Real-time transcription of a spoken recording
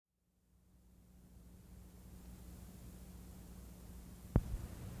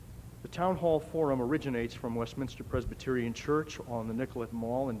Town Hall Forum originates from Westminster Presbyterian Church on the Nicollet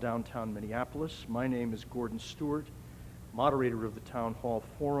Mall in downtown Minneapolis. My name is Gordon Stewart, moderator of the Town Hall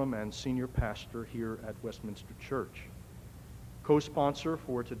Forum and senior pastor here at Westminster Church. Co-sponsor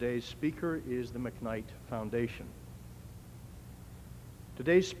for today's speaker is the McKnight Foundation.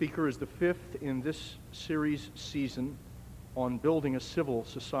 Today's speaker is the fifth in this series season on building a civil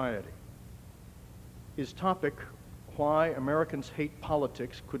society. His topic, Why Americans Hate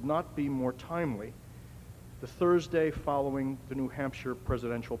Politics, could not be more timely the Thursday following the New Hampshire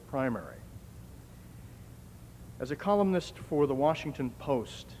presidential primary. As a columnist for the Washington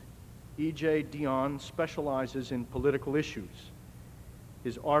Post, E.J. Dionne specializes in political issues.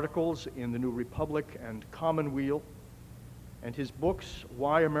 His articles in the New Republic and Commonweal, and his books,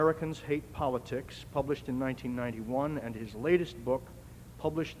 Why Americans Hate Politics, published in 1991, and his latest book,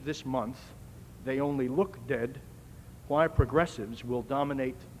 published this month, They Only Look Dead, Why Progressives Will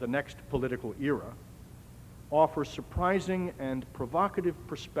Dominate the Next Political Era, offer surprising and provocative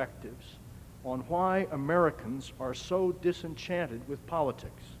perspectives on why Americans are so disenchanted with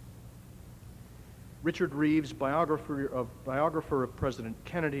politics. Richard Reeves, biographer of President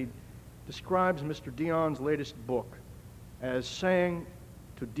Kennedy, describes Mr. Dionne's latest book as saying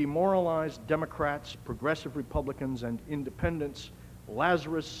to demoralized Democrats, progressive Republicans, and independents,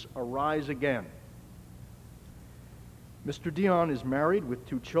 Lazarus, arise again. Mr. Dionne is married with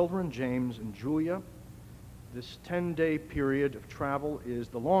two children, James and Julia. This 10-day period of travel is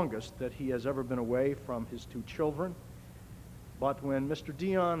the longest that he has ever been away from his two children. But when Mr.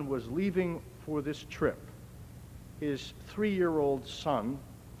 Dionne was leaving for this trip, his 3-year-old son,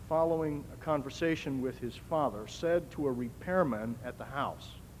 following a conversation with his father, said to a repairman at the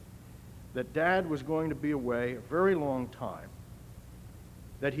house that Dad was going to be away a very long time,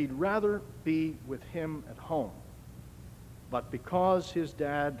 that he'd rather be with him at home, but his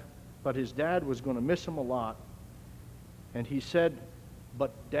dad was going to miss him a lot, and he said,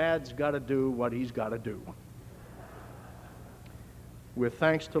 but Dad's got to do what he's got to do. With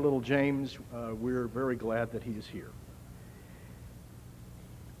thanks to little James, we're very glad that he is here.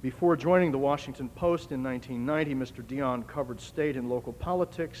 Before joining the Washington Post in 1990, Mr. Dionne covered state and local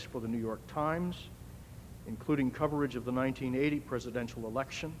politics for the New York Times, including coverage of the 1980 presidential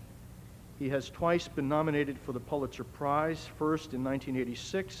election. He has twice been nominated for the Pulitzer Prize, first in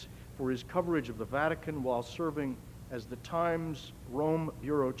 1986 for his coverage of the Vatican while serving as the Times Rome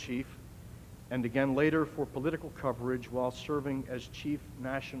bureau chief, and again later for political coverage while serving as chief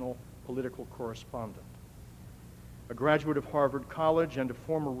national political correspondent. A graduate of Harvard College and a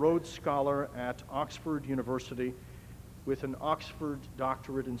former Rhodes Scholar at Oxford University with an Oxford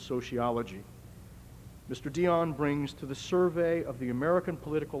doctorate in sociology, Mr. Dionne brings to the survey of the American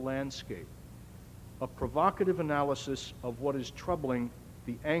political landscape a provocative analysis of what is troubling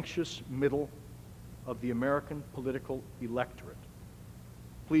the anxious middle of the American political electorate.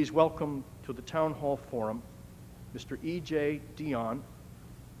 Please welcome to the Town Hall Forum, Mr. E.J. Dionne,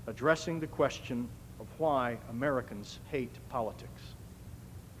 addressing the question of why Americans hate politics.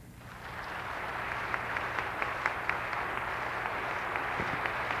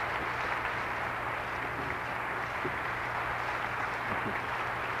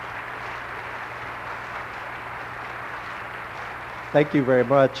 Thank you very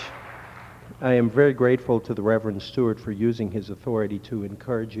much. I am very grateful to the Reverend Stewart for using his authority to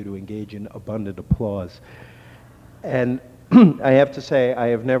encourage you to engage in abundant applause. And I have to say, I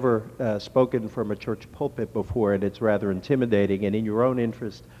have never spoken from a church pulpit before, and it's rather intimidating. And in your own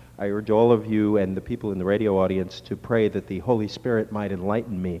interest, I urge all of you and the people in the radio audience to pray that the Holy Spirit might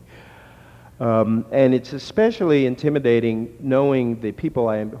enlighten me. And it's especially intimidating knowing the people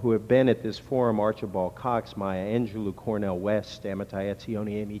who have been at this forum: Archibald Cox, Maya Angelou, Cornel West, Amitai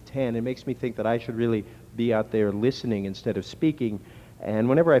Etzioni, Amy Tan. It makes me think that I should really be out there listening instead of speaking. And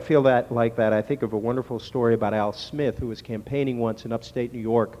whenever I feel like that, I think of a wonderful story about Al Smith, who was campaigning once in upstate New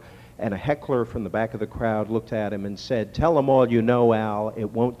York, and a heckler from the back of the crowd looked at him and said, "Tell them all you know, Al,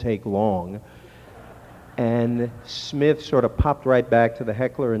 it won't take long." And Smith sort of popped right back to the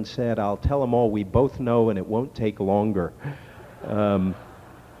heckler and said, "I'll tell them all we both know, and it won't take longer." And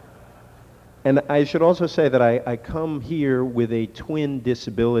I should also say that I come here with a twin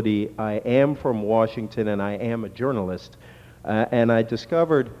disability. I am from Washington, and I am a journalist. And I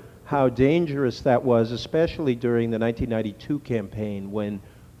discovered how dangerous that was, especially during the 1992 campaign,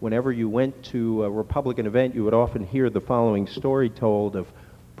 whenever you went to a Republican event, you would often hear the following story told of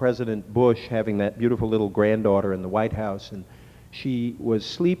President Bush having that beautiful little granddaughter in the White House, and she was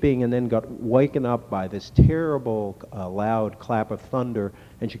sleeping and then got waken up by this terrible loud clap of thunder,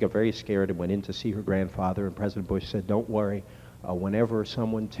 and she got very scared and went in to see her grandfather, and President Bush said, "Don't worry, Whenever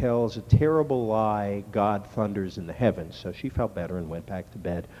someone tells a terrible lie, God thunders in the heavens. So she felt better and went back to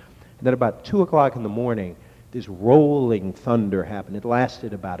bed. And then about 2 o'clock in the morning, this rolling thunder happened. It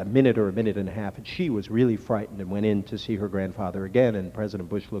lasted about a minute or a minute and a half, and she was really frightened and went in to see her grandfather again, and President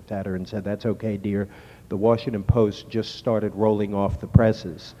Bush looked at her and said, "That's okay, dear. The Washington Post just started rolling off the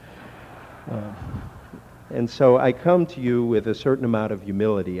presses." And so I come to you with a certain amount of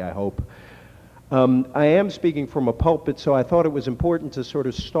humility, I hope. I am speaking from a pulpit, so I thought it was important to sort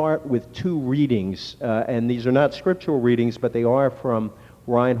of start with two readings, and these are not scriptural readings, but they are from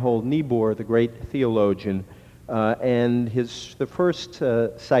Reinhold Niebuhr, the great theologian, and the first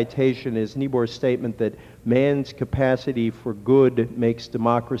citation is Niebuhr's statement that man's capacity for good makes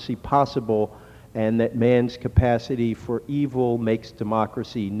democracy possible, and that man's capacity for evil makes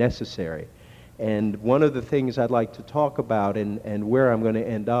democracy necessary. And one of the things I'd like to talk about, and where I'm going to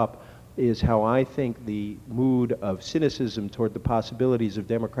end up, is how I think the mood of cynicism toward the possibilities of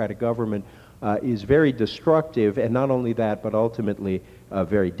democratic government is very destructive, and not only that, but ultimately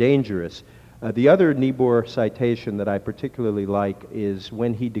very dangerous. The other Niebuhr citation that I particularly like is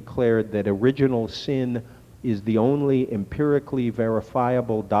when he declared that original sin is the only empirically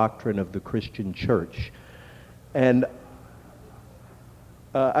verifiable doctrine of the Christian church. And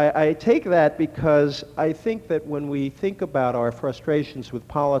I take that because I think that when we think about our frustrations with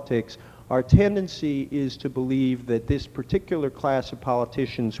politics, our tendency is to believe that this particular class of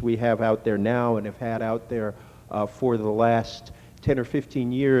politicians we have out there now and have had out there for the last 10 or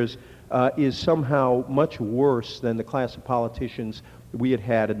 15 years is somehow much worse than the class of politicians we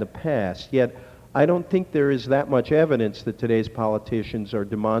had in the past. Yet, I don't think there is that much evidence that today's politicians are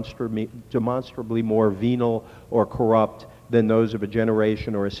demonstrably more venal or corrupt than those of a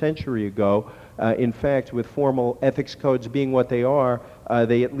generation or a century ago. In fact, with formal ethics codes being what they are,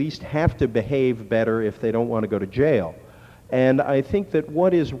 they at least have to behave better if they don't want to go to jail. And I think that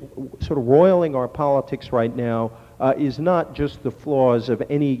what is sort of roiling our politics right now is not just the flaws of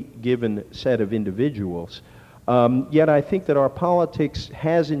any given set of individuals. Yet I think that our politics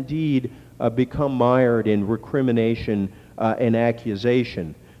has indeed become mired in recrimination and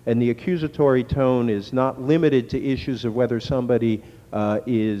accusation. And the accusatory tone is not limited to issues of whether somebody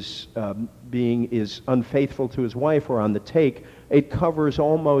is unfaithful to his wife or on the take. It covers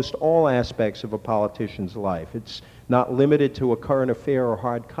almost all aspects of a politician's life. It's not limited to a current affair or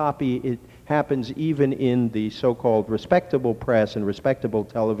hard copy. It happens even in the so-called respectable press and respectable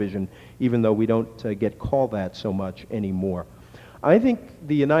television, even though we don't get called that so much anymore. I think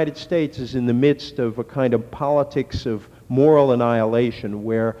the United States is in the midst of a kind of politics of moral annihilation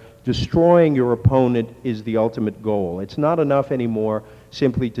where destroying your opponent is the ultimate goal. It's not enough anymore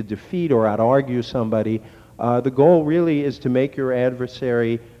simply to defeat or out-argue somebody. The goal really is to make your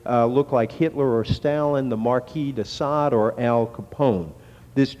adversary look like Hitler or Stalin, the Marquis de Sade, or Al Capone.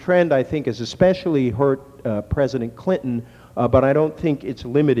 This trend, I think, has especially hurt President Clinton, but I don't think it's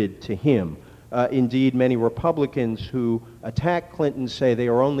limited to him. Indeed, many Republicans who attack Clinton say they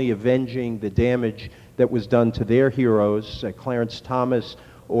are only avenging the damage that was done to their heroes, Clarence Thomas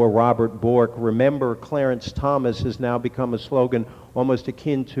or Robert Bork. Remember, Clarence Thomas has now become a slogan almost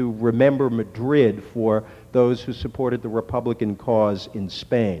akin to Remember Madrid for those who supported the Republican cause in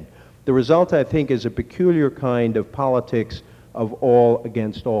Spain. The result, I think, is a peculiar kind of politics of all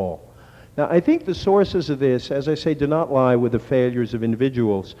against all. Now, I think the sources of this, as I say, do not lie with the failures of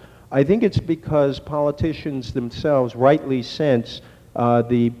individuals. I think it's because politicians themselves rightly sense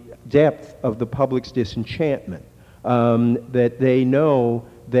the depth of the public's disenchantment, that they know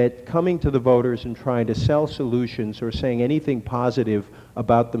that coming to the voters and trying to sell solutions or saying anything positive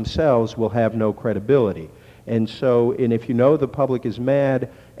about themselves will have no credibility. And if you know the public is mad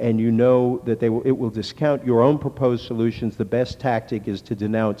and you know that it will discount your own proposed solutions, the best tactic is to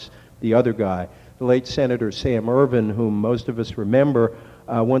denounce the other guy. The late Senator Sam Ervin, whom most of us remember,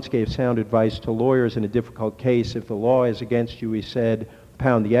 once gave sound advice to lawyers in a difficult case. If the law is against you, he said,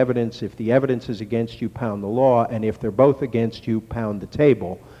 pound the evidence. If the evidence is against you, pound the law. And if they're both against you, pound the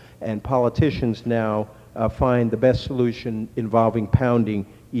table. And politicians now find the best solution involving pounding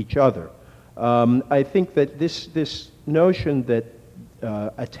each other. I think that this notion that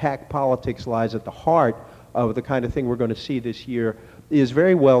attack politics lies at the heart of the kind of thing we're going to see this year is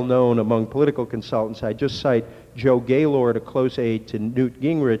very well known among political consultants. I just cite Joe Gaylord, a close aide to Newt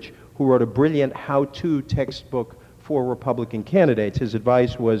Gingrich, who wrote a brilliant how-to textbook for Republican candidates. His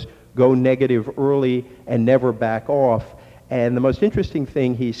advice was go negative early and never back off. And the most interesting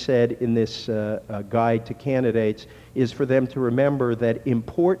thing he said in this guide to candidates is for them to remember that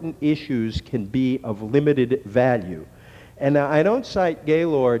important issues can be of limited value. And I don't cite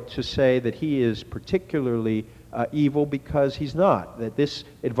Gaylord to say that he is particularly evil because he's not. That this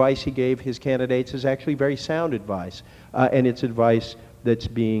advice he gave his candidates is actually very sound advice, and it's advice that's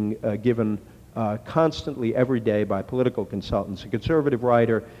being given constantly every day by political consultants. A conservative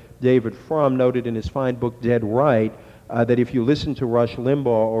writer, David Frum, noted in his fine book, Dead Right, that if you listen to Rush Limbaugh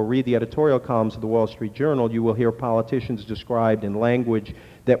or read the editorial columns of the Wall Street Journal, you will hear politicians described in language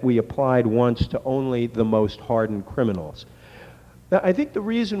that we applied once to only the most hardened criminals. Now, I think the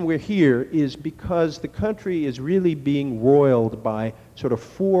reason we're here is because the country is really being roiled by sort of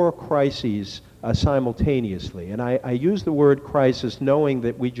four crises simultaneously. And I use the word crisis knowing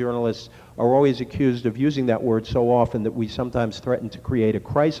that we journalists are always accused of using that word so often that we sometimes threaten to create a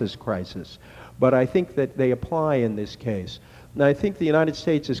crisis. But I think that they apply in this case. And I think the United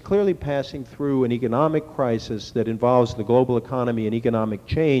States is clearly passing through an economic crisis that involves the global economy and economic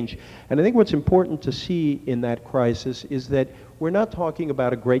change. And I think what's important to see in that crisis is that we're not talking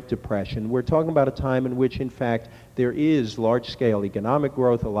about a Great Depression. We're talking about a time in which, in fact, there is large-scale economic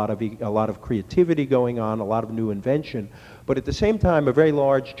growth, a lot of creativity going on, a lot of new invention. But at the same time, a very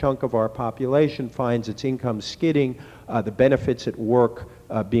large chunk of our population finds its income skidding, the benefits at work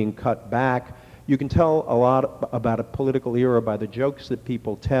being cut back. You can tell a lot about a political era by the jokes that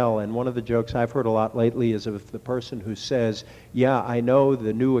people tell, and one of the jokes I've heard a lot lately is of the person who says, yeah, I know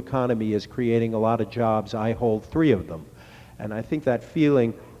the new economy is creating a lot of jobs, I hold 3 of them. And I think that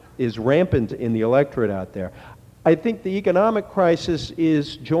feeling is rampant in the electorate out there. I think the economic crisis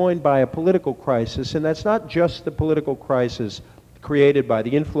is joined by a political crisis, and that's not just the political crisis created by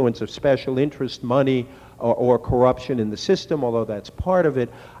the influence of special interest money or corruption in the system, although that's part of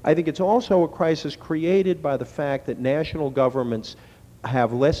it. I think it's also a crisis created by the fact that national governments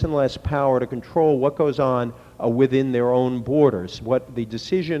have less and less power to control what goes on within their own borders. What the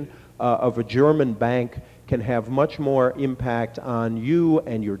decision of a German bank can have much more impact on you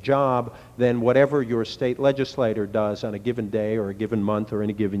and your job than whatever your state legislator does on a given day or a given month or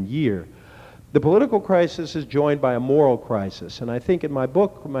in a given year. The political crisis is joined by a moral crisis, and I think in my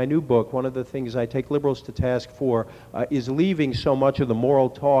book, my new book, one of the things I take liberals to task for is leaving so much of the moral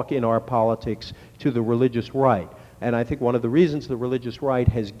talk in our politics to the religious right. And I think one of the reasons the religious right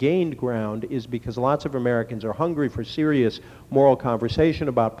has gained ground is because lots of Americans are hungry for serious moral conversation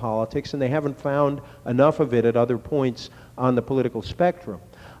about politics, and they haven't found enough of it at other points on the political spectrum.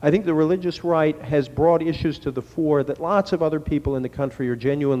 I think the religious right has brought issues to the fore that lots of other people in the country are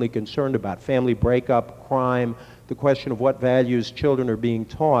genuinely concerned about: family breakup, crime, the question of what values children are being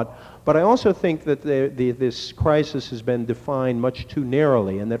taught. But I also think that this crisis has been defined much too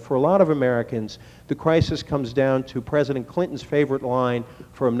narrowly, and that for a lot of Americans, the crisis comes down to President Clinton's favorite line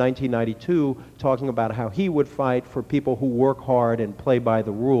from 1992, talking about how he would fight for people who work hard and play by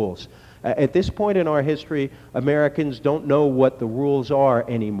the rules. At this point in our history, Americans don't know what the rules are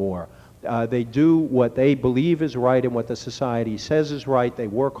anymore. They do what they believe is right and what the society says is right. They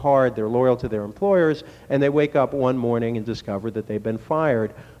work hard, they're loyal to their employers, and they wake up one morning and discover that they've been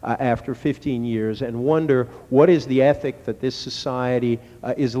fired after 15 years and wonder what is the ethic that this society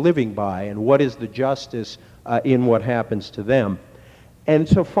is living by, and what is the justice in what happens to them. And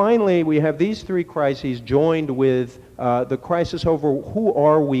so finally, we have these 3 crises joined with the crisis over who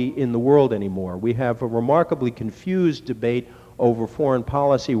are we in the world anymore. We have a remarkably confused debate over foreign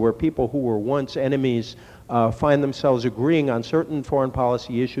policy where people who were once enemies find themselves agreeing on certain foreign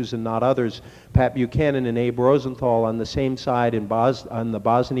policy issues and not others. Pat Buchanan and Abe Rosenthal on the same side on the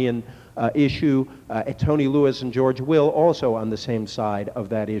Bosnian issue, Tony Lewis and George Will also on the same side of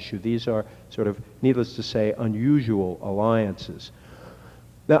that issue. These are sort of, needless to say, unusual alliances.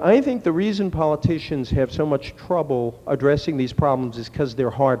 Now, I think the reason politicians have so much trouble addressing these problems is because they're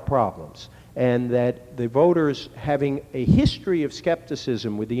hard problems, and that the voters, having a history of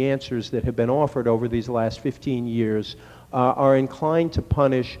skepticism with the answers that have been offered over these last 15 years, are inclined to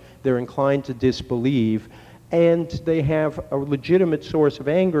punish, they're inclined to disbelieve, and they have a legitimate source of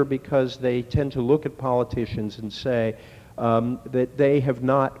anger because they tend to look at politicians and say, that they have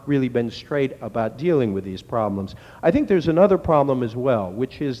not really been straight about dealing with these problems. I think there's another problem as well,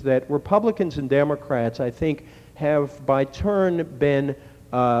 which is that Republicans and Democrats, I think, have by turn been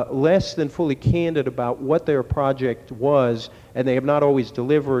less than fully candid about what their project was, and they have not always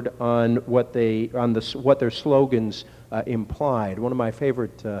delivered on what their slogans implied. One of my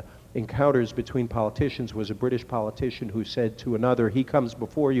favorite encounters between politicians was a British politician who said to another, he comes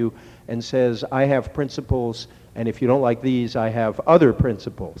before you and says, I have principles, and if you don't like these, I have other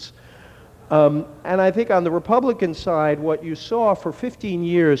principles. And I think on the Republican side, what you saw for 15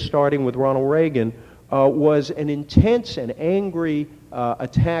 years, starting with Ronald Reagan, was an intense and angry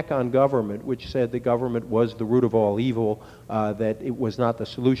attack on government, which said the government was the root of all evil, that it was not the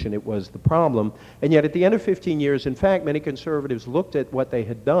solution, it was the problem. And yet at the end of 15 years, in fact, many conservatives looked at what they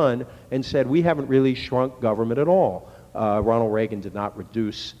had done and said, we haven't really shrunk government at all. Ronald Reagan did not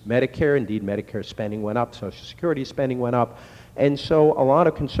reduce Medicare. Indeed, Medicare spending went up, Social Security spending went up. And so a lot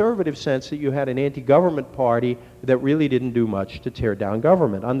of conservatives sensed that you had an anti-government party that really didn't do much to tear down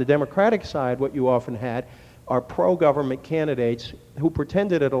government. On the Democratic side, what you often had are pro-government candidates who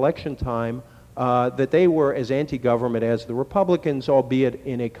pretended at election time that they were as anti-government as the Republicans, albeit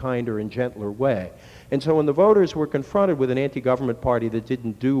in a kinder and gentler way. And so when the voters were confronted with an anti-government party that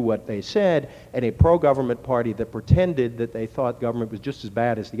didn't do what they said, and a pro-government party that pretended that they thought government was just as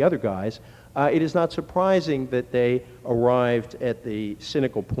bad as the other guys, it is not surprising that they arrived at the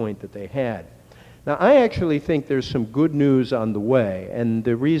cynical point that they had. Now, I actually think there's some good news on the way, and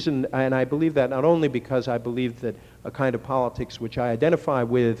the reason, and I believe that not only because I believe that a kind of politics which I identify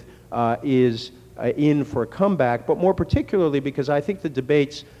with is in for a comeback, but more particularly because I think the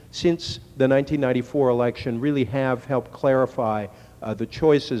debates since the 1994 election really have helped clarify the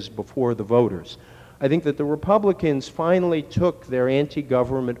choices before the voters. I think that the Republicans finally took their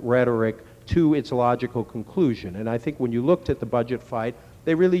anti-government rhetoric to its logical conclusion, and I think when you looked at the budget fight,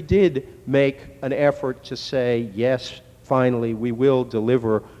 they really did make an effort to say, yes, finally, we will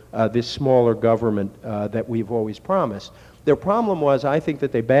deliver this smaller government that we've always promised. Their problem was, I think,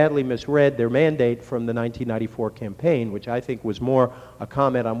 that they badly misread their mandate from the 1994 campaign, which I think was more a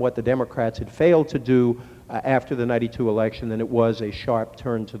comment on what the Democrats had failed to do after the 92 election than it was a sharp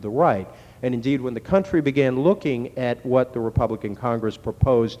turn to the right. And indeed, when the country began looking at what the Republican Congress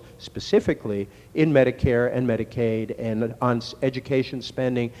proposed specifically in Medicare and Medicaid and on education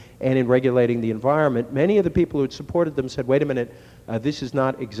spending and in regulating the environment, many of the people who had supported them said, wait a minute, this is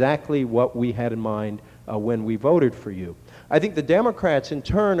not exactly what we had in mind when we voted for you. I think the Democrats, in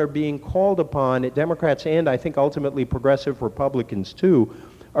turn, are being called upon, Democrats and I think ultimately progressive Republicans too,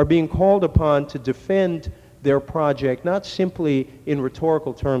 are being called upon to defend their project, not simply in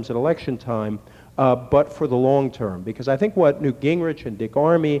rhetorical terms at election time, but for the long term. Because I think what Newt Gingrich and Dick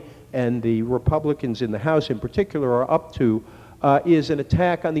Armey and the Republicans in the House in particular are up to is an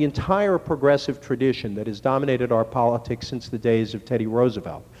attack on the entire progressive tradition that has dominated our politics since the days of Teddy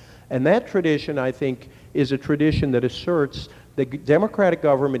Roosevelt. And that tradition, I think, is a tradition that asserts that democratic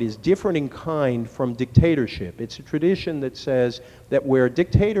government is different in kind from dictatorship. It's a tradition that says that where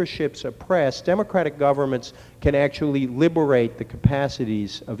dictatorships oppress, democratic governments can actually liberate the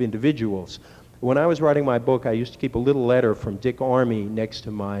capacities of individuals. When I was writing my book, I used to keep a little letter from Dick Armey next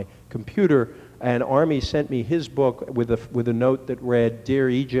to my computer, and Armey sent me his book with a note that read, "Dear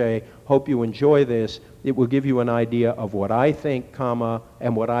EJ, hope you enjoy this. It will give you an idea of what I think, comma,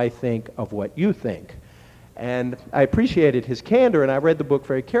 and what I think of what you think." And I appreciated his candor, and I read the book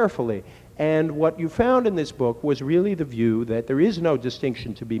very carefully. And what you found in this book was really the view that there is no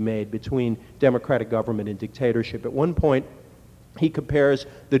distinction to be made between democratic government and dictatorship. At one point, he compares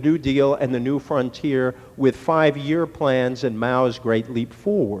the New Deal and the New Frontier with 5-year plans and Mao's Great Leap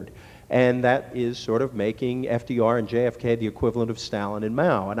Forward. And that is sort of making FDR and JFK the equivalent of Stalin and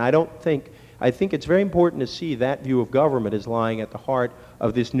Mao. And I think it's very important to see that view of government as lying at the heart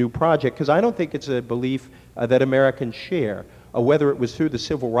of this new project, because I don't think it's a belief that Americans share. Whether it was through the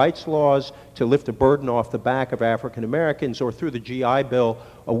civil rights laws to lift a burden off the back of African Americans or through the GI Bill,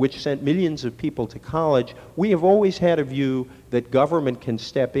 which sent millions of people to college, we have always had a view that government can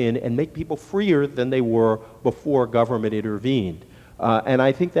step in and make people freer than they were before government intervened. And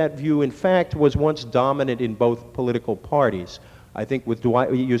I think that view, in fact, was once dominant in both political parties. I think with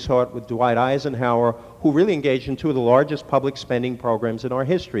you saw it with Dwight Eisenhower, who really engaged in two of the largest public spending programs in our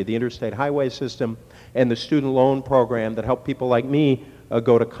history, the interstate highway system and the student loan program that helped people like me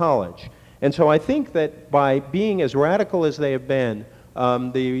go to college. And so I think that by being as radical as they have been,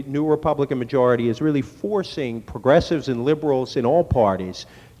 the new Republican majority is really forcing progressives and liberals in all parties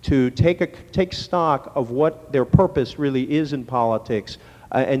to take stock of what their purpose really is in politics,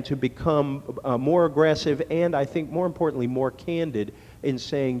 and to become more aggressive and, I think, more importantly, more candid in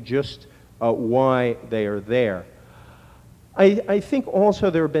saying just why they are there. I think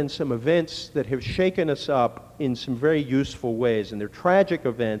also there have been some events that have shaken us up in some very useful ways, and they're tragic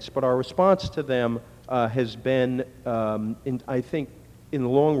events, but our response to them has been, I think, in the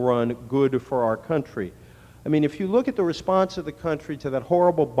long run, good for our country. I mean, if you look at the response of the country to that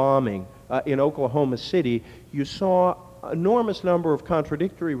horrible bombing in Oklahoma City, you saw an enormous number of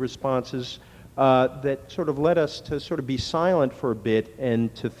contradictory responses that sort of led us to sort of be silent for a bit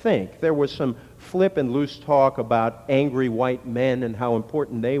and to think. There was some flip and loose talk about angry white men and how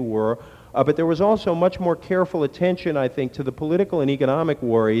important they were. But there was also much more careful attention, I think, to the political and economic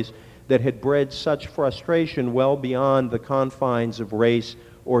worries that had bred such frustration well beyond the confines of race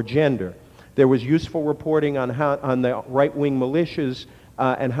or gender. There was useful reporting on the right-wing militias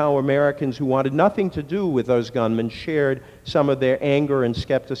and how Americans who wanted nothing to do with those gunmen shared some of their anger and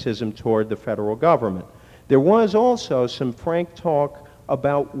skepticism toward the federal government. There was also some frank talk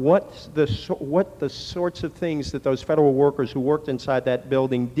about what the sorts of things that those federal workers who worked inside that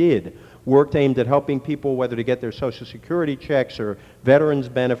building did. Worked aimed at helping people, whether to get their Social Security checks or veterans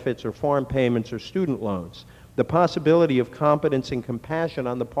benefits or farm payments or student loans. The possibility of competence and compassion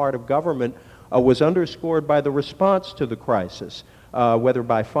on the part of government was underscored by the response to the crisis, whether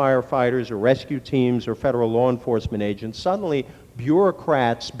by firefighters or rescue teams or federal law enforcement agents. Suddenly,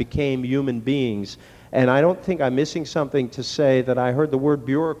 bureaucrats became human beings. And I don't think I'm missing something to say that I heard the word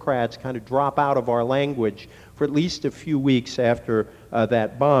bureaucrats kind of drop out of our language for at least a few weeks after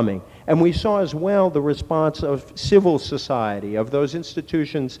that bombing. And we saw as well the response of civil society, of those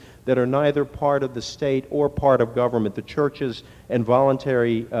institutions that are neither part of the state or part of government, the churches and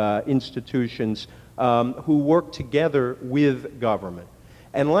voluntary institutions who work together with government.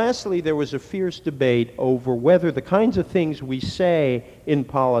 And lastly, there was a fierce debate over whether the kinds of things we say in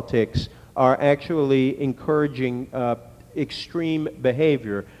politics are actually encouraging extreme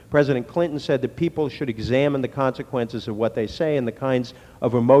behavior. President Clinton said that people should examine the consequences of what they say and the kinds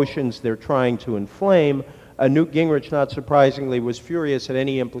of emotions they're trying to inflame. Newt Gingrich, not surprisingly, was furious at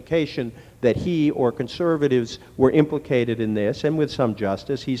any implication that he or conservatives were implicated in this, and with some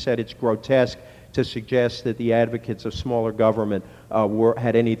justice. He said it's grotesque to suggest that the advocates of smaller government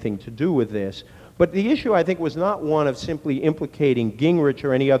had anything to do with this. But the issue, I think, was not one of simply implicating Gingrich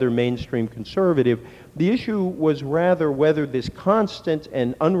or any other mainstream conservative. The issue was rather whether this constant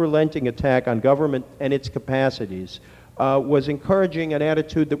and unrelenting attack on government and its capacities was encouraging an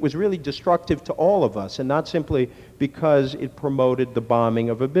attitude that was really destructive to all of us, and not simply because it promoted the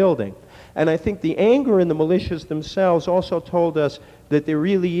bombing of a building. And I think the anger in the militias themselves also told us that there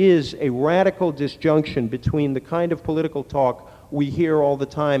really is a radical disjunction between the kind of political talk we hear all the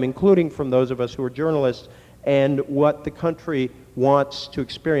time, including from those of us who are journalists, and what the country wants to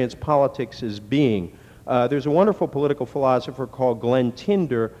experience politics as being. There's a wonderful political philosopher called Glenn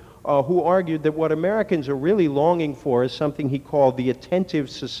Tinder who argued that what Americans are really longing for is something he called the attentive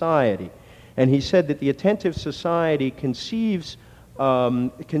society. And he said that the attentive society conceives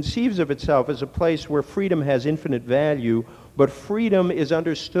of itself as a place where freedom has infinite value, but freedom is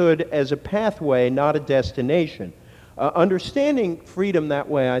understood as a pathway, not a destination. Understanding freedom that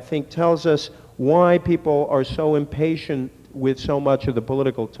way, I think, tells us why people are so impatient with so much of the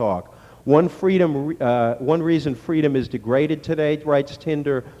political talk. One reason freedom is degraded today, writes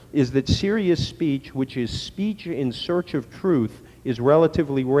Tinder, is that serious speech, which is speech in search of truth, is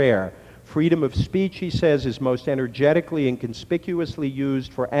relatively rare. Freedom of speech, he says, is most energetically and conspicuously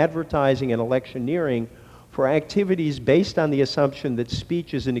used for advertising and electioneering, for activities based on the assumption that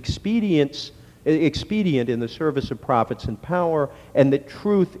speech is an expedient in the service of profits and power, and that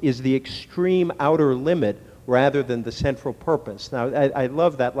truth is the extreme outer limit rather than the central purpose. Now, I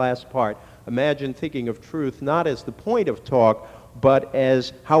love that last part. Imagine thinking of truth not as the point of talk, but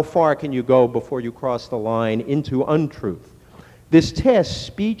as how far can you go before you cross the line into untruth. This test,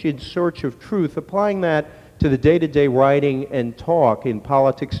 speech in search of truth, applying that to the day-to-day writing and talk in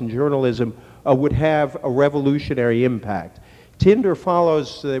politics and journalism would have a revolutionary impact. Tinder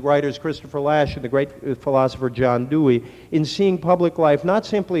follows the writers Christopher Lasch and the great philosopher John Dewey in seeing public life not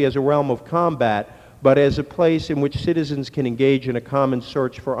simply as a realm of combat, but as a place in which citizens can engage in a common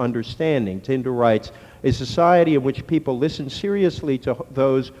search for understanding. Tinder writes, a society in which people listen seriously to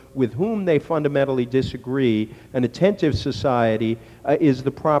those with whom they fundamentally disagree, an attentive society is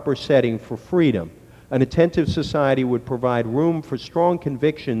the proper setting for freedom. An attentive society would provide room for strong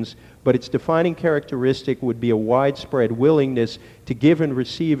convictions, but its defining characteristic would be a widespread willingness to give and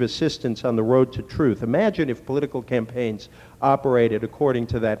receive assistance on the road to truth. Imagine if political campaigns operated according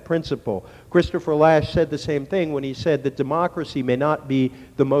to that principle. Christopher Lasch said the same thing when he said that democracy may not be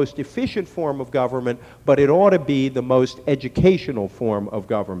the most efficient form of government, but it ought to be the most educational form of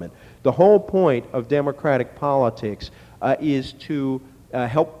government. The whole point of democratic politics is to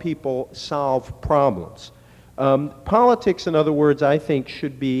help people solve problems. Politics, in other words, I think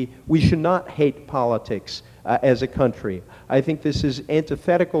we should not hate politics as a country. I think this is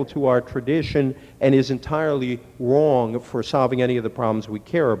antithetical to our tradition and is entirely wrong for solving any of the problems we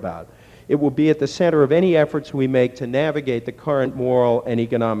care about. It will be at the center of any efforts we make to navigate the current moral and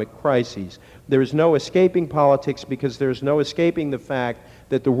economic crises. There is no escaping politics because there is no escaping the fact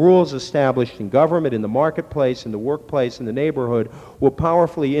that the rules established in government, in the marketplace, in the workplace, in the neighborhood will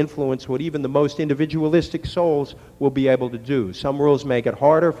powerfully influence what even the most individualistic souls will be able to do. Some rules make it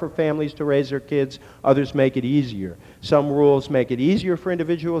harder for families to raise their kids, others make it easier. Some rules make it easier for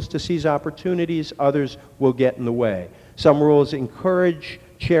individuals to seize opportunities, others will get in the way. Some rules encourage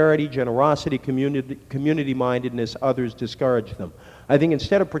charity, generosity, community-mindedness, others discourage them. I think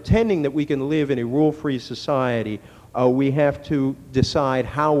instead of pretending that we can live in a rule-free society, we have to decide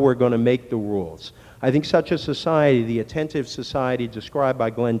how we're going to make the rules. I think such a society, the attentive society described by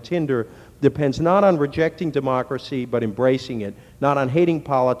Glenn Tinder, depends not on rejecting democracy but embracing it, not on hating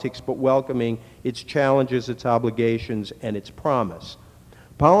politics but welcoming its challenges, its obligations, and its promise.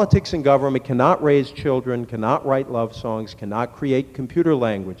 Politics and government cannot raise children, cannot write love songs, cannot create computer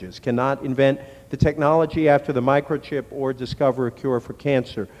languages, cannot invent the technology after the microchip or discover a cure for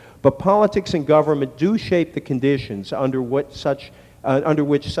cancer. But politics and government do shape the conditions under which such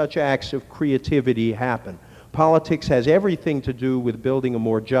acts of creativity happen. Politics has everything to do with building a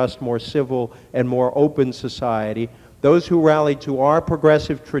more just, more civil, and more open society. Those who rally to our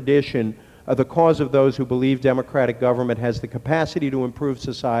progressive tradition, the cause of those who believe democratic government has the capacity to improve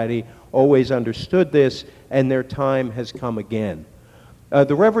society, always understood this, and their time has come again.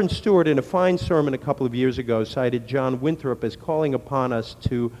 The Reverend Stewart, in a fine sermon a couple of years ago, cited John Winthrop as calling upon us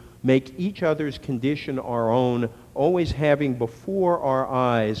to make each other's condition our own, always having before our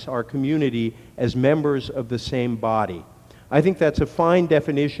eyes our community as members of the same body. I think that's a fine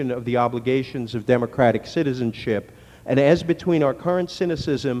definition of the obligations of democratic citizenship. And as between our current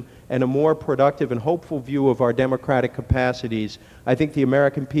cynicism and a more productive and hopeful view of our democratic capacities, I think the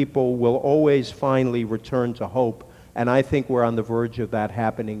American people will always finally return to hope. And I think we're on the verge of that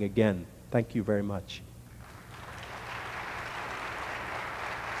happening again. Thank you very much.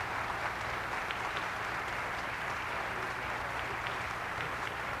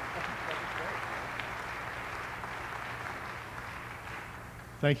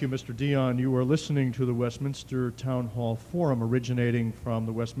 Thank you, Mr. Dion. You are listening to the Westminster Town Hall Forum, originating from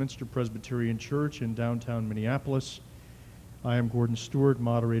the Westminster Presbyterian Church in downtown Minneapolis. I am Gordon Stewart,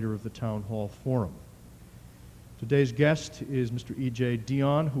 moderator of the Town Hall Forum. Today's guest is Mr. E.J.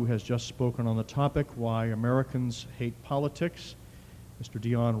 Dion, who has just spoken on the topic, Why Americans Hate Politics. Mr.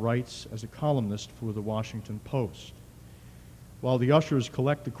 Dion writes as a columnist for the Washington Post. While the ushers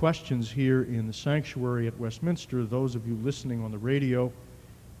collect the questions here in the sanctuary at Westminster, those of you listening on the radio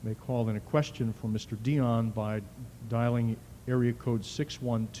may call in a question for Mr. Dion by dialing area code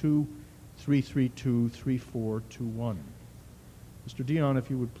 612-332-3421. Mr. Dion, if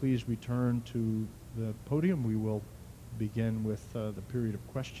you would please return to the podium, we will begin with the period of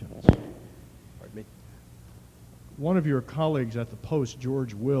questions. Pardon me. One of your colleagues at the Post,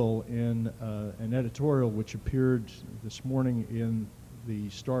 George Will, in an editorial which appeared this morning in the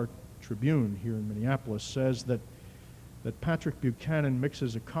Star Tribune here in Minneapolis, says that Patrick Buchanan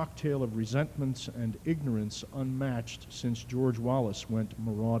mixes a cocktail of resentments and ignorance unmatched since George Wallace went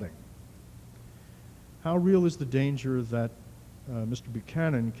marauding. How real is the danger that Mr.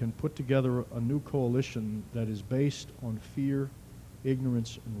 Buchanan can put together a new coalition that is based on fear,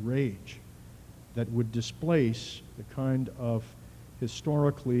 ignorance, and rage that would displace the kind of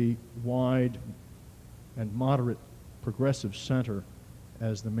historically wide and moderate progressive center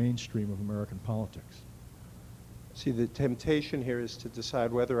as the mainstream of American politics? See, the temptation here is to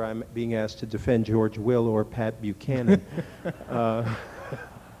decide whether I'm being asked to defend George Will or Pat Buchanan.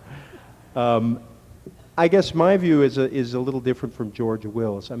 I guess my view is a little different from George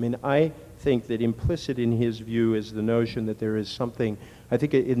Will's. I mean, I think that implicit in his view is the notion that there is something, I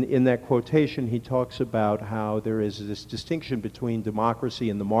think in that quotation he talks about how there is this distinction between democracy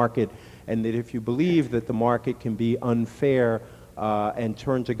and the market, and that if you believe that the market can be unfair and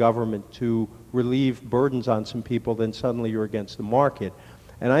turn to government to relieve burdens on some people, then suddenly you're against the market.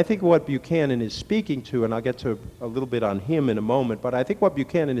 And I think what Buchanan is speaking to, and I'll get to a little bit on him in a moment, but I think what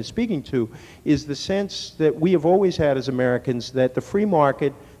Buchanan is speaking to is the sense that we have always had as Americans that the free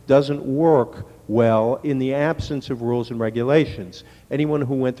market doesn't work well in the absence of rules and regulations. Anyone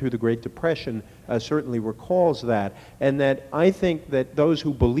who went through the Great Depression certainly recalls that. And that I think that those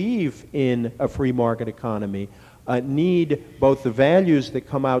who believe in a free market economy need both the values that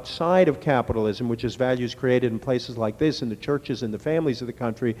come outside of capitalism, which is values created in places like this, in the churches and the families of the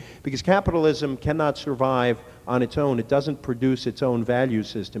country, because capitalism cannot survive on its own. It doesn't produce its own value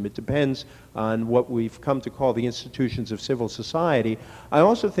system. It depends on what we've come to call the institutions of civil society. I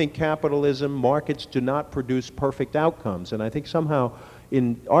also think capitalism, markets do not produce perfect outcomes, and I think somehow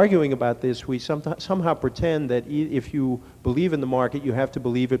in arguing about this, we somehow pretend that if you believe in the market, you have to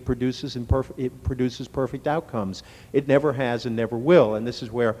believe it produces perfect outcomes. It never has and never will. And this is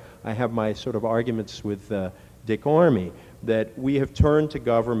where I have my sort of arguments with Dick Armey, that we have turned to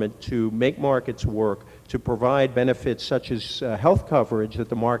government to make markets work, to provide benefits such as health coverage that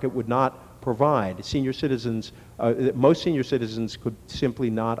the market would not provide. Senior citizens, most senior citizens could simply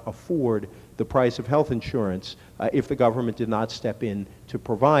not afford the price of health insurance if the government did not step in to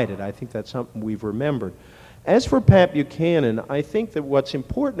provide it. I think that's something we've remembered. As for Pat Buchanan, I think that what's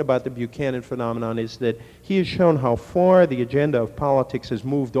important about the Buchanan phenomenon is that he has shown how far the agenda of politics has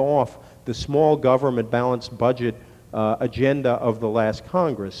moved off the small government balanced budget agenda of the last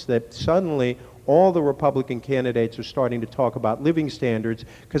Congress, that suddenly all the Republican candidates are starting to talk about living standards,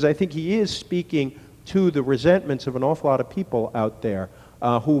 because I think he is speaking to the resentments of an awful lot of people out there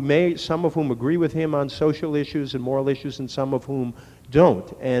some of whom agree with him on social issues and moral issues, and some of whom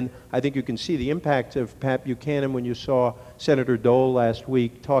don't. And I think you can see the impact of Pat Buchanan when you saw Senator Dole last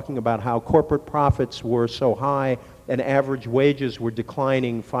week talking about how corporate profits were so high and average wages were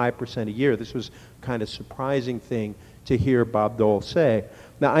declining 5% a year. This was kind of surprising thing to hear Bob Dole say.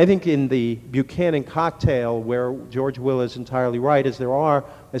 Now, I think in the Buchanan cocktail, where George Will is entirely right, is there are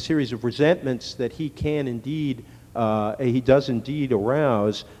a series of resentments that he does indeed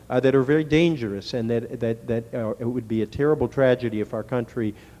arouse that are very dangerous, and that it would be a terrible tragedy if our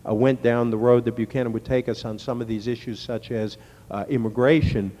country went down the road that Buchanan would take us on some of these issues, such as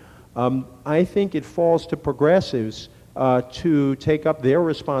immigration. I think it falls to progressives to take up their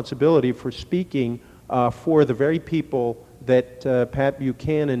responsibility for speaking for the very people that Pat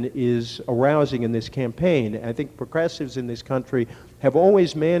Buchanan is arousing in this campaign. I think progressives in this country have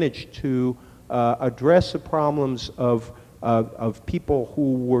always managed to address the problems of people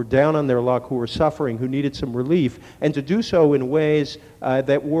who were down on their luck, who were suffering, who needed some relief, and to do so in ways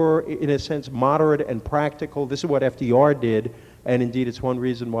that were, in a sense, moderate and practical. This is what FDR did, and indeed it's one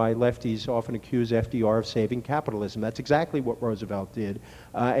reason why lefties often accuse FDR of saving capitalism. That's exactly what Roosevelt did,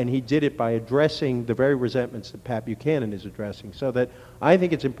 and he did it by addressing the very resentments that Pat Buchanan is addressing. So that I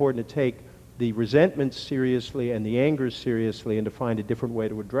think it's important to take the resentments seriously and the angers seriously, and to find a different way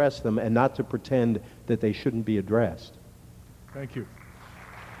to address them, and not to pretend that they shouldn't be addressed. Thank you.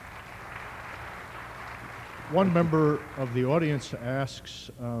 One member of the audience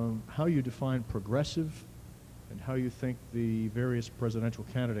asks how you define progressive and how you think the various presidential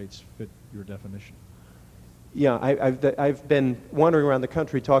candidates fit your definition. Yeah, I've been wandering around the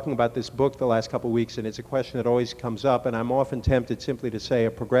country talking about this book the last couple of weeks, and it's a question that always comes up, and I'm often tempted simply to say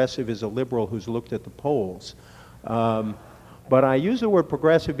a progressive is a liberal who's looked at the polls. But I use the word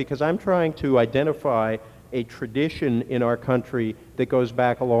progressive because I'm trying to identify a tradition in our country that goes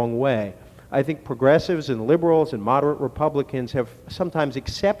back a long way. I think progressives and liberals and moderate Republicans have sometimes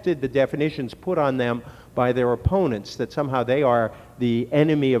accepted the definitions put on them by their opponents, that somehow they are the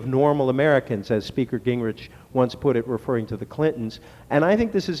enemy of normal Americans, as Speaker Gingrich once put it, referring to the Clintons. And I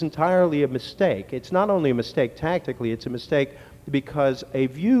think this is entirely a mistake. It's not only a mistake tactically, it's a mistake because a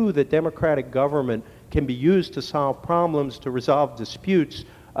view that democratic government can be used to solve problems, to resolve disputes,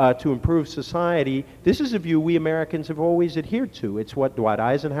 to improve society, this is a view we Americans have always adhered to. It's what Dwight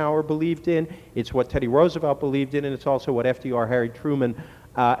Eisenhower believed in, it's what Teddy Roosevelt believed in, and it's also what FDR, Harry Truman,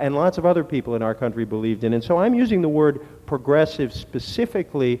 and lots of other people in our country believed in. And so I'm using the word progressive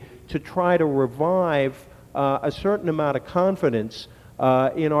specifically to try to revive a certain amount of confidence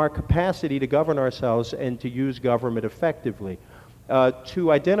in our capacity to govern ourselves and to use government effectively.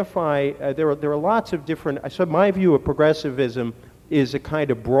 To identify, there are lots of different, so my view of progressivism is a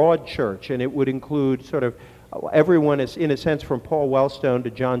kind of broad church, and it would include sort of everyone, is in a sense, from Paul Wellstone to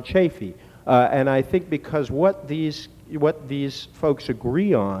John Chafee. And I think because what these folks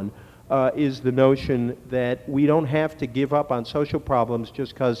agree on is the notion that we don't have to give up on social problems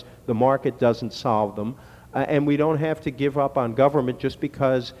just because the market doesn't solve them, and we don't have to give up on government just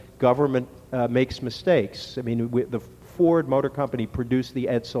because government makes mistakes. I mean, the Ford Motor Company produced the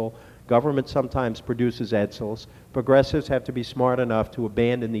Edsel. Government sometimes produces Edsels. Progressives have to be smart enough to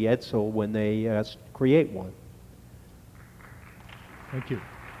abandon the Edsel when they create one. Thank you.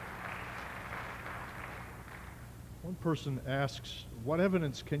 One person asks, what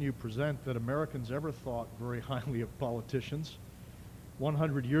evidence can you present that Americans ever thought very highly of politicians?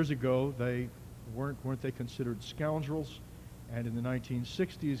 100 years ago, weren't they considered scoundrels? And in the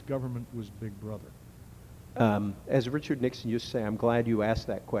 1960s, government was Big Brother. As Richard Nixon used to say, I'm glad you asked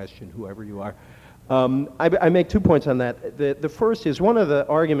that question, whoever you are. I make 2 points on that. The first is, one of the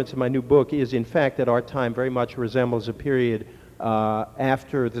arguments in my new book is, in fact, that our time very much resembles a period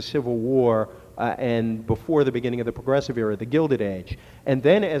after the Civil War and before the beginning of the Progressive Era, the Gilded Age. And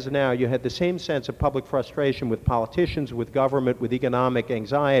then, as now, you had the same sense of public frustration with politicians, with government, with economic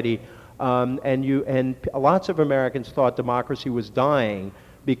anxiety, and lots of Americans thought democracy was dying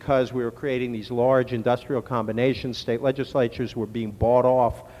because we were creating these large industrial combinations. State legislatures were being bought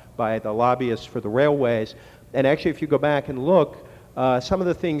off by the lobbyists for the railways. And actually, if you go back and look, some of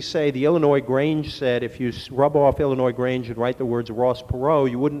the things say, the Illinois Grange said, if you rub off Illinois Grange and write the words Ross Perot,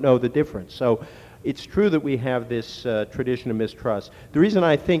 you wouldn't know the difference. So it's true that we have this tradition of mistrust. The reason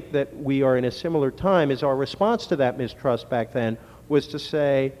I think that we are in a similar time is our response to that mistrust back then was to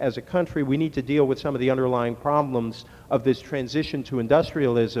say, as a country, we need to deal with some of the underlying problems of this transition to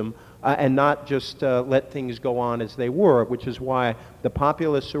industrialism and not just let things go on as they were, which is why the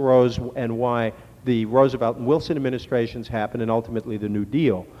populists arose and why the Roosevelt and Wilson administrations happened and ultimately the New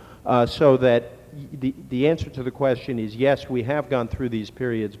Deal. So that the answer to the question is yes, we have gone through these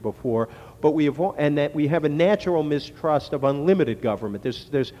periods before, but and that we have a natural mistrust of unlimited government.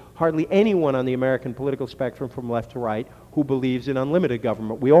 There's hardly anyone on the American political spectrum from left to right who believes in unlimited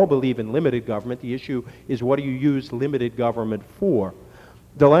government. We all believe in limited government. The issue is, what do you use limited government for?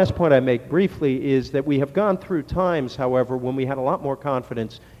 The last point I make briefly is that we have gone through times, however, when we had a lot more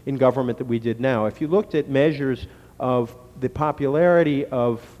confidence in government than we did now. If you looked at measures of the popularity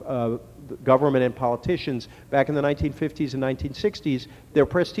of government and politicians back in the 1950s and 1960s, their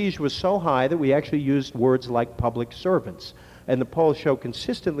prestige was so high that we actually used words like public servants. And the polls show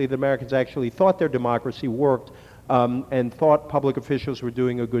consistently that Americans actually thought their democracy worked and thought public officials were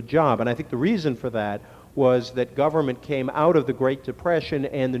doing a good job. And I think the reason for that was that government came out of the Great Depression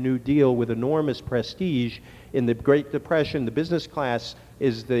and the New Deal with enormous prestige. In the Great Depression, the business class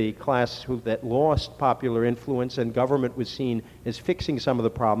is the class that lost popular influence, and government was seen as fixing some of the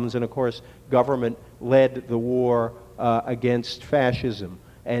problems. And of course, government led the war against fascism,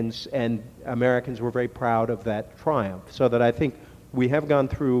 and Americans were very proud of that triumph. So that I think we have gone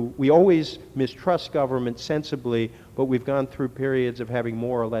through, we always mistrust government sensibly, but we've gone through periods of having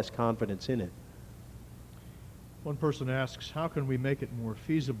more or less confidence in it. One person asks, how can we make it more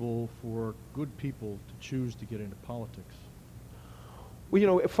feasible for good people to choose to get into politics? Well, you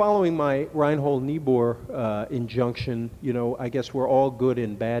know, following my Reinhold Niebuhr injunction, you know, I guess we're all good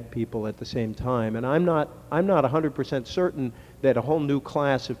and bad people at the same time. And I'm not 100% certain that a whole new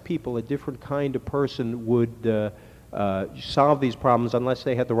class of people, a different kind of person, would solve these problems unless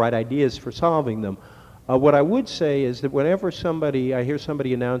they had the right ideas for solving them. What I would say is that whenever I hear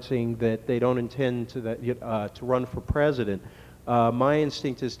somebody announcing that they don't intend to run for president, my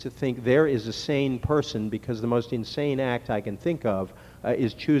instinct is to think there is a sane person, because the most insane act I can think of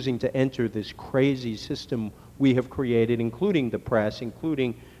is choosing to enter this crazy system we have created, including the press,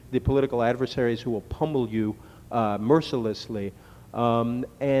 including the political adversaries who will pummel you mercilessly.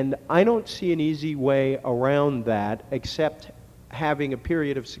 And I don't see an easy way around that except having a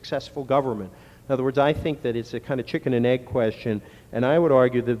period of successful government. In other words, I think that it's a kind of chicken and egg question, and I would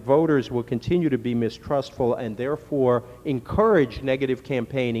argue that voters will continue to be mistrustful and therefore encourage negative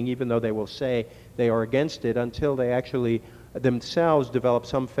campaigning, even though they will say they are against it, until they actually themselves develop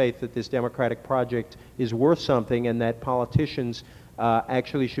some faith that this democratic project is worth something, and that politicians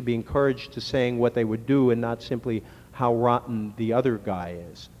actually should be encouraged to saying what they would do and not simply how rotten the other guy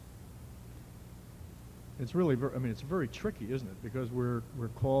is. It's really, it's very tricky, isn't it? Because we're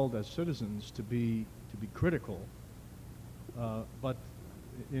called as citizens to be critical, but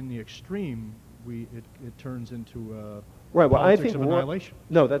in the extreme, it turns into right. Well, politics I think of annihilation.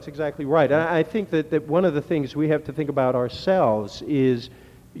 No, that's exactly right. I think that one of the things we have to think about ourselves is,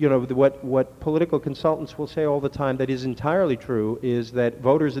 you know, what political consultants will say all the time that is entirely true is that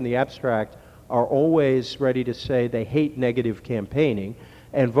voters in the abstract are always ready to say they hate negative campaigning,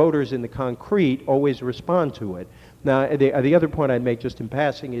 and voters in the concrete always respond to it. Now, the other point I'd make just in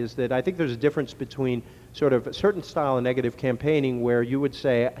passing is that I think there's a difference between sort of a certain style of negative campaigning where you would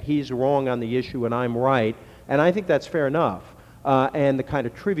say, he's wrong on the issue and I'm right, and I think that's fair enough, and the kind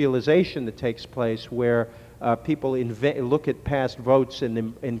of trivialization that takes place where people look at past votes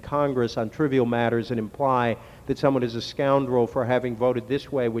in Congress on trivial matters and imply that someone is a scoundrel for having voted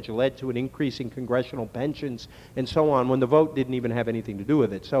this way, which led to an increase in congressional pensions and so on, when the vote didn't even have anything to do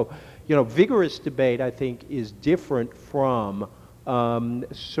with it. So, you know, vigorous debate, I think, is different from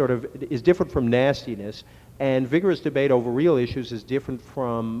nastiness, and vigorous debate over real issues is different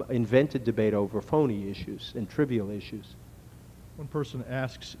from invented debate over phony issues and trivial issues. One person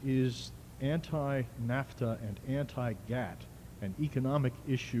asks, is anti-NAFTA and anti-GATT an economic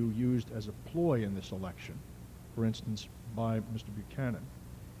issue used as a ploy in this election, for instance, by Mr. Buchanan?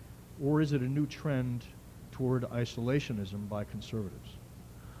 Or is it a new trend toward isolationism by conservatives?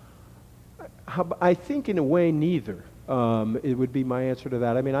 I think in a way neither. It would be my answer to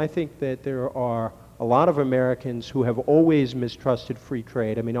that. I mean, I think that there are a lot of Americans who have always mistrusted free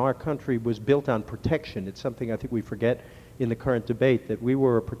trade. I mean, our country was built on protection. It's something I think we forget in the current debate, that we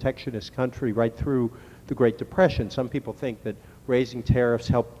were a protectionist country right through the Great Depression. Some people think that raising tariffs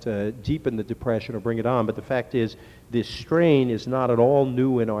helped deepen the Depression or bring it on, but the fact is this strain is not at all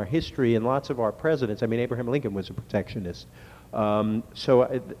new in our history, and lots of our presidents, I mean, Abraham Lincoln was a protectionist.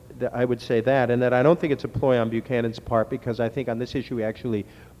 So I would say that, and that I don't think it's a ploy on Buchanan's part, because I think on this issue he actually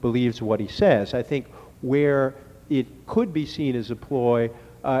believes what he says. I think where it could be seen as a ploy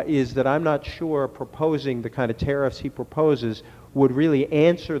is that I'm not sure proposing the kind of tariffs he proposes would really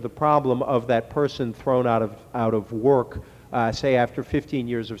answer the problem of that person thrown out of work, say after 15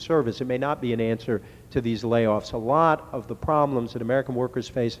 years of service. It may not be an answer to these layoffs. A lot of the problems that American workers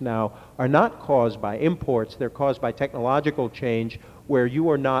face now are not caused by imports. They're caused by technological change, where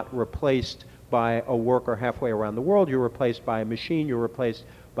you are not replaced by a worker halfway around the world. You're replaced by a machine. You're replaced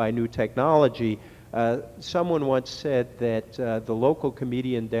by new technology. Someone once said that the local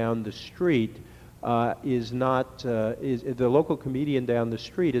comedian down the street the local comedian down the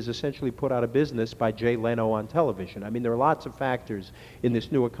street is essentially put out of business by Jay Leno on television. I mean, there are lots of factors in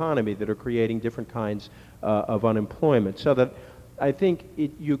this new economy that are creating different kinds of unemployment. So that I think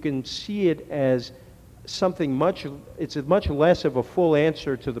you can see it as something it's much less of a full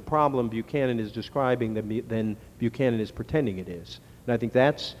answer to the problem Buchanan is describing than Buchanan is pretending it is. And I think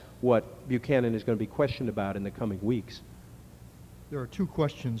that's what Buchanan is going to be questioned about in the coming weeks. There are two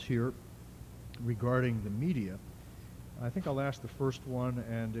questions here regarding the media. I think I'll ask the first one,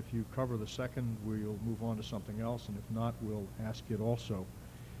 and if you cover the second, we'll move on to something else, and if not, we'll ask it also.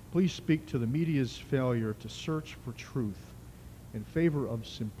 Please speak to the media's failure to search for truth in favor of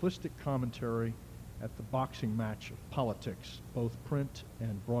simplistic commentary at the boxing match of politics, both print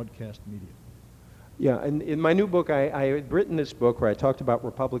and broadcast media. Yeah, and in my new book, I had written this book where I talked about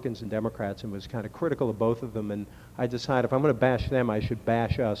Republicans and Democrats and was kind of critical of both of them, and I decided if I'm going to bash them, I should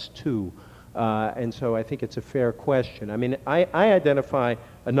bash us too. And so I think it's a fair question. I mean, I identify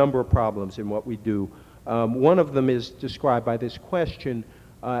a number of problems in what we do. One of them is described by this question,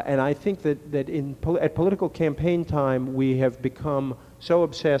 and I think that at political campaign time, we have become so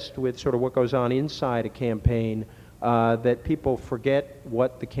obsessed with sort of what goes on inside a campaign that people forget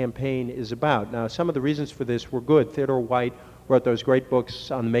what the campaign is about. Now, some of the reasons for this were good. Theodore White wrote those great books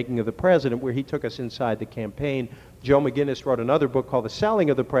on the making of the president, where he took us inside the campaign. Joe McGinnis wrote another book called The Selling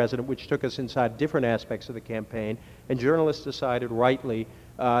of the President, which took us inside different aspects of the campaign. And journalists decided rightly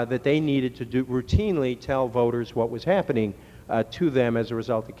that they needed to routinely tell voters what was happening to them as a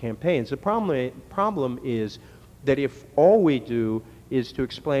result of campaigns. The problem is that if all we do is to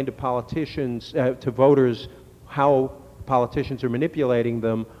explain to politicians, to voters, how politicians are manipulating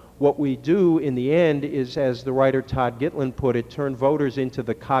them, what we do in the end is, as the writer Todd Gitlin put it, turn voters into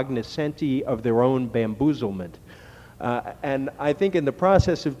the cognoscenti of their own bamboozlement. And I think in the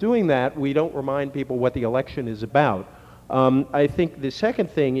process of doing that, we don't remind people what the election is about. I think the second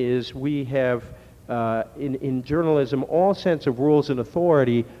thing is we have, in journalism, all sense of rules and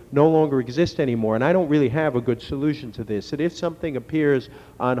authority no longer exist anymore, and I don't really have a good solution to this. That if something appears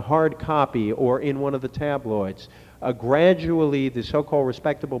on hard copy or in one of the tabloids, gradually the so-called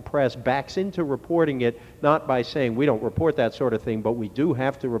respectable press backs into reporting it, not by saying we don't report that sort of thing, but we do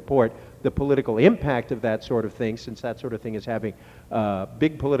have to report the political impact of that sort of thing, since that sort of thing is having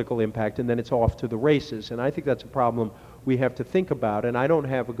big political impact, and then it's off to the races. And I think that's a problem we have to think about, and I don't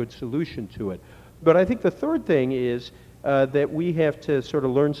have a good solution to it. But I think the third thing is that we have to sort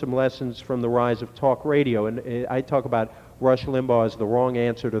of learn some lessons from the rise of talk radio. And I talk about Rush Limbaugh as the wrong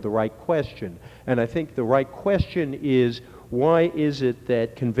answer to the right question. And I think the right question is, why is it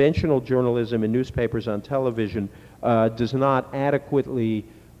that conventional journalism in newspapers on television does not adequately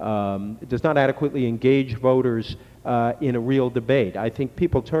engage voters in a real debate? I think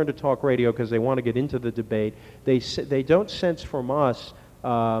people turn to talk radio because they want to get into the debate. They don't sense from us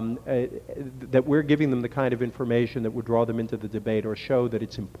that we're giving them the kind of information that would draw them into the debate or show that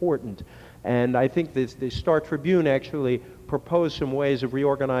it's important. And I think the Star Tribune actually proposed some ways of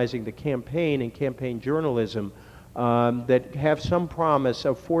reorganizing the campaign and campaign journalism that have some promise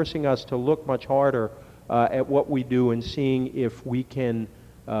of forcing us to look much harder at what we do and seeing if we can,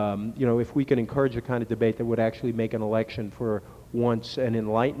 if we can encourage a kind of debate that would actually make an election for once an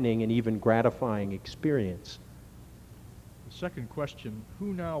enlightening and even gratifying experience. The second question,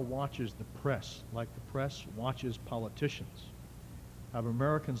 who now watches the press like the press watches politicians? Have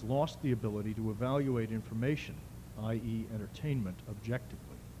Americans lost the ability to evaluate information, i.e. entertainment,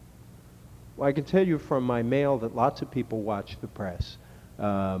 objectively? Well, I can tell you from my mail that lots of people watch the press.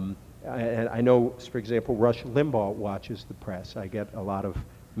 and I know, for example, Rush Limbaugh watches the press. I get a lot of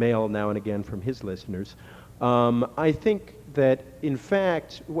mail now and again from his listeners. I think that, in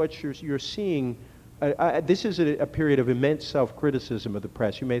fact, what you're seeing, this is a period of immense self-criticism of the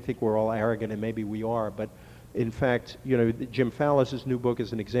press. You may think we're all arrogant, and maybe we are, but in fact, you know, Jim Fallis' new book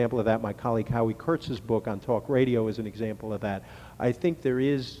is an example of that. My colleague Howie Kurtz's book on talk radio is an example of that. I think there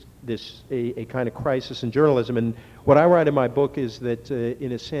is a kind of crisis in journalism, and what I write in my book is that,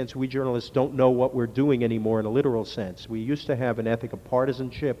 in a sense, we journalists don't know what we're doing anymore in a literal sense. We used to have an ethic of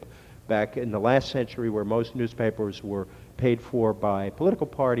partisanship back in the last century, where most newspapers were paid for by political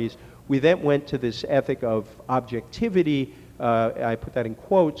parties. We then went to this ethic of objectivity, I put that in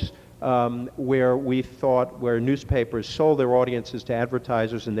quotes, where newspapers sold their audiences to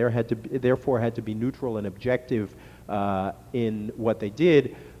advertisers and therefore had to be neutral and objective in what they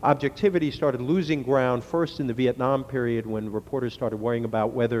did. Objectivity started losing ground first in the Vietnam period, when reporters started worrying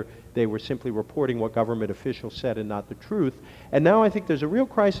about whether they were simply reporting what government officials said and not the truth. And now I think there's a real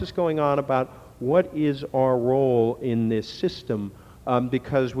crisis going on about what is our role in this system,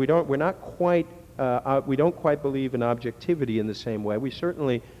 because we don't quite believe in objectivity in the same way. We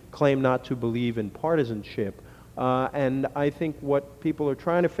certainly claim not to believe in partisanship. And I think what people are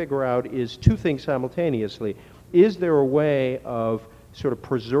trying to figure out is two things simultaneously. Is there a way of sort of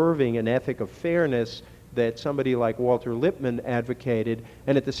preserving an ethic of fairness that somebody like Walter Lippmann advocated?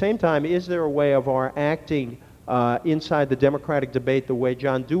 And at the same time, is there a way of our acting inside the democratic debate the way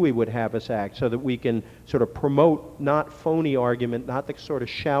John Dewey would have us act, so that we can sort of promote not phony argument, not the sort of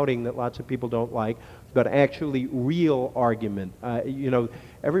shouting that lots of people don't like, but actually real argument. You know,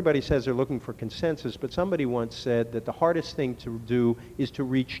 everybody says they're looking for consensus, but somebody once said that the hardest thing to do is to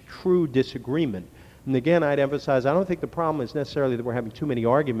reach true disagreement. And again, I'd emphasize, I don't think the problem is necessarily that we're having too many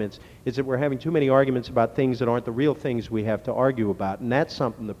arguments, it's that we're having too many arguments about things that aren't the real things we have to argue about, and that's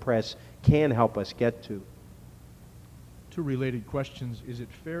something the press can help us get to. Two related questions. Is it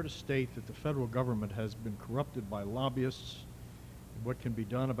fair to state that the federal government has been corrupted by lobbyists? What can be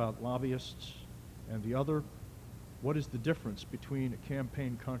done about lobbyists? And the other, what is the difference between a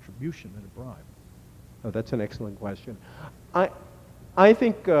campaign contribution and a bribe? Oh, that's an excellent question.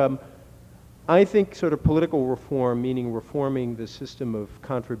 I think sort of political reform, meaning reforming the system of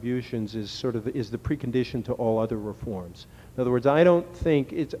contributions, is the precondition to all other reforms. In other words, I don't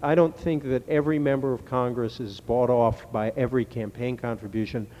think that every member of Congress is bought off by every campaign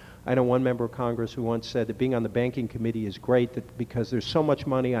contribution. I know one member of Congress who once said that being on the banking committee is great because there's so much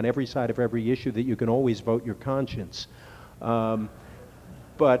money on every side of every issue that you can always vote your conscience.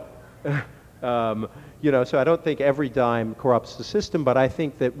 You know, so I don't think every dime corrupts the system, but I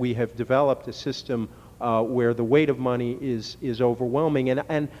think that we have developed a system where the weight of money is overwhelming.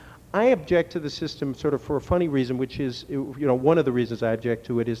 And I object to the system sort of for a funny reason, which is, you know, one of the reasons I object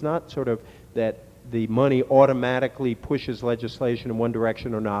to it is not sort of that the money automatically pushes legislation in one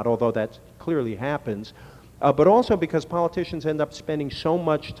direction or not, although that clearly happens, but also because politicians end up spending so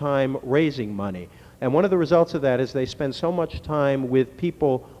much time raising money. And one of the results of that is they spend so much time with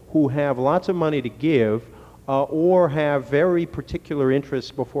people who have lots of money to give or have very particular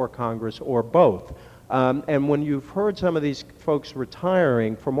interests before Congress, or both. And when you've heard some of these folks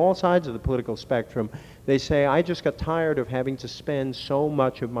retiring from all sides of the political spectrum, they say, I just got tired of having to spend so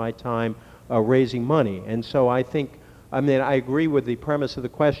much of my time raising money. And so I agree with the premise of the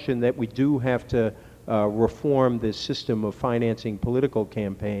question that we do have to reform this system of financing political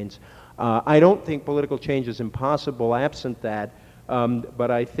campaigns. I don't think political change is impossible absent that, but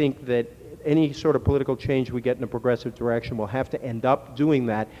I think that any sort of political change we get in a progressive direction will have to end up doing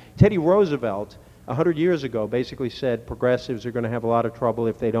that. Teddy Roosevelt, 100 years ago, basically said progressives are going to have a lot of trouble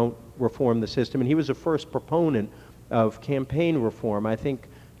if they don't reform the system, and he was the first proponent of campaign reform. I think,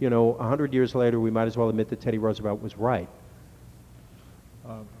 you know, 100 years later, we might as well admit that Teddy Roosevelt was right.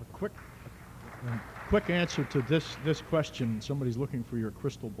 A quick answer to this question. Somebody's looking for your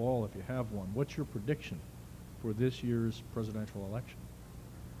crystal ball if you have one. What's your prediction for this year's presidential election?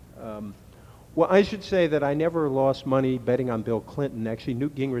 Well, I should say that I never lost money betting on Bill Clinton. Actually,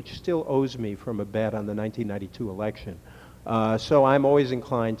 Newt Gingrich still owes me from a bet on the 1992 election. So I'm always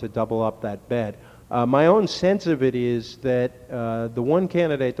inclined to double up that bet. My own sense of it is that the one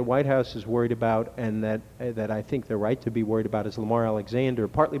candidate the White House is worried about, and that I think they're right to be worried about, is Lamar Alexander,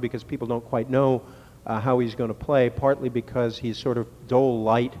 partly because people don't quite know how he's going to play, partly because he's sort of Dole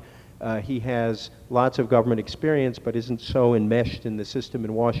light. He has lots of government experience, but isn't so enmeshed in the system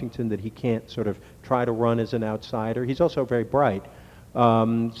in Washington that he can't sort of try to run as an outsider. He's also very bright.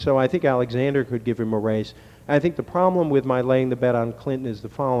 So I think Alexander could give him a race. I think the problem with my laying the bet on Clinton is the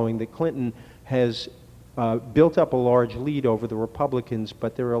following, that Clinton has built up a large lead over the Republicans,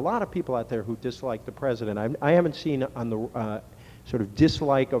 but there are a lot of people out there who dislike the president. I haven't seen on the sort of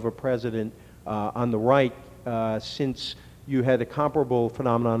dislike of a president on the right since you had a comparable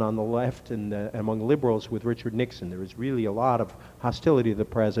phenomenon on the left and among liberals with Richard Nixon. There was really a lot of hostility to the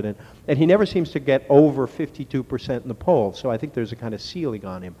president, and he never seems to get over 52% in the polls, so I think there's a kind of ceiling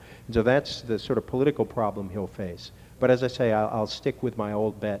on him. And so that's the sort of political problem he'll face. But as I say, I'll stick with my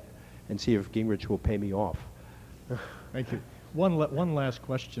old bet and see if Gingrich will pay me off. Thank you. One last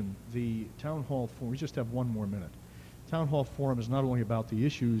question. The Town Hall Forum, we just have one more minute. Town Hall Forum is not only about the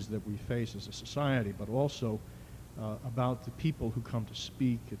issues that we face as a society, but also about the people who come to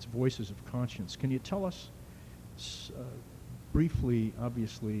speak, its voices of conscience. Can you tell us briefly,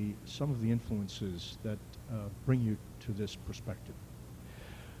 obviously, some of the influences that bring you to this perspective?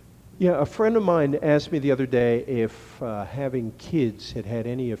 Yeah, a friend of mine asked me the other day if having kids had had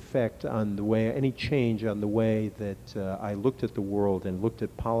any effect on the way, any change on the way that I looked at the world and looked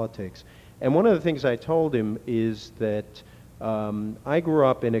at politics. And one of the things I told him is that I grew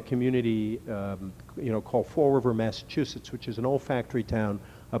up in a community, called Fall River, Massachusetts, which is an old factory town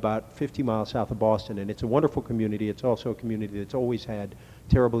about 50 miles south of Boston, and it's a wonderful community. It's also a community that's always had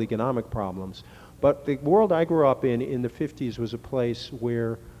terrible economic problems. But the world I grew up in the 50s, was a place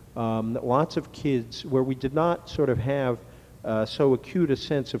where lots of kids, where we did not sort of have so acute a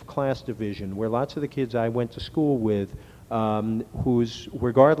sense of class division, where lots of the kids I went to school with, whose,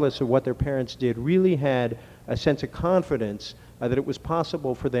 regardless of what their parents did, really had a sense of confidence that it was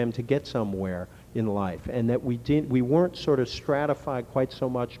possible for them to get somewhere in life, and that we weren't sort of stratified quite so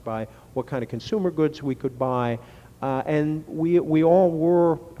much by what kind of consumer goods we could buy, and we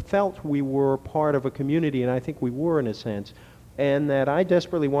all felt we were part of a community, and I think we were in a sense, and that I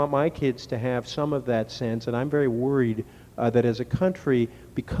desperately want my kids to have some of that sense, and I'm very worried that as a country,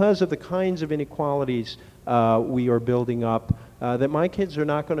 because of the kinds of inequalities we are building up, that my kids are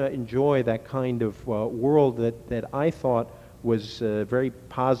not going to enjoy that kind of world that I thought was very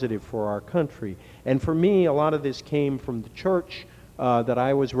positive for our country. And for me, a lot of this came from the church, that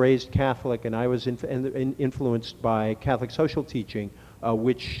I was raised Catholic, and I was influenced by Catholic social teaching,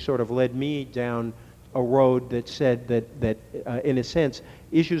 which sort of led me down a road that said that in a sense,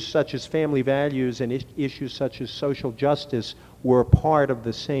 issues such as family values and issues such as social justice were part of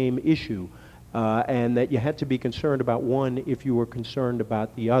the same issue, and that you had to be concerned about one if you were concerned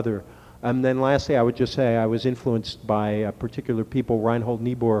about the other. And then lastly, I would just say I was influenced by particular people. Reinhold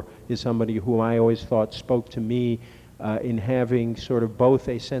Niebuhr is somebody whom I always thought spoke to me in having sort of both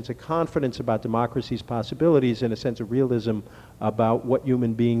a sense of confidence about democracy's possibilities and a sense of realism about what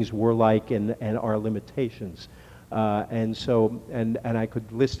human beings were like and our limitations. And I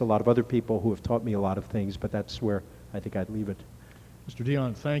could list a lot of other people who have taught me a lot of things, but that's where I think I'd leave it. Mr.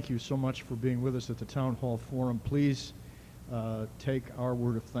 Dionne, thank you so much for being with us at the Town Hall Forum. Please take our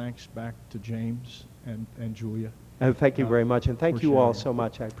word of thanks back to James and Julia. Thank you very much, and thank you all sharing. so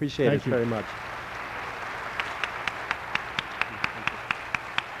much. I appreciate it very much.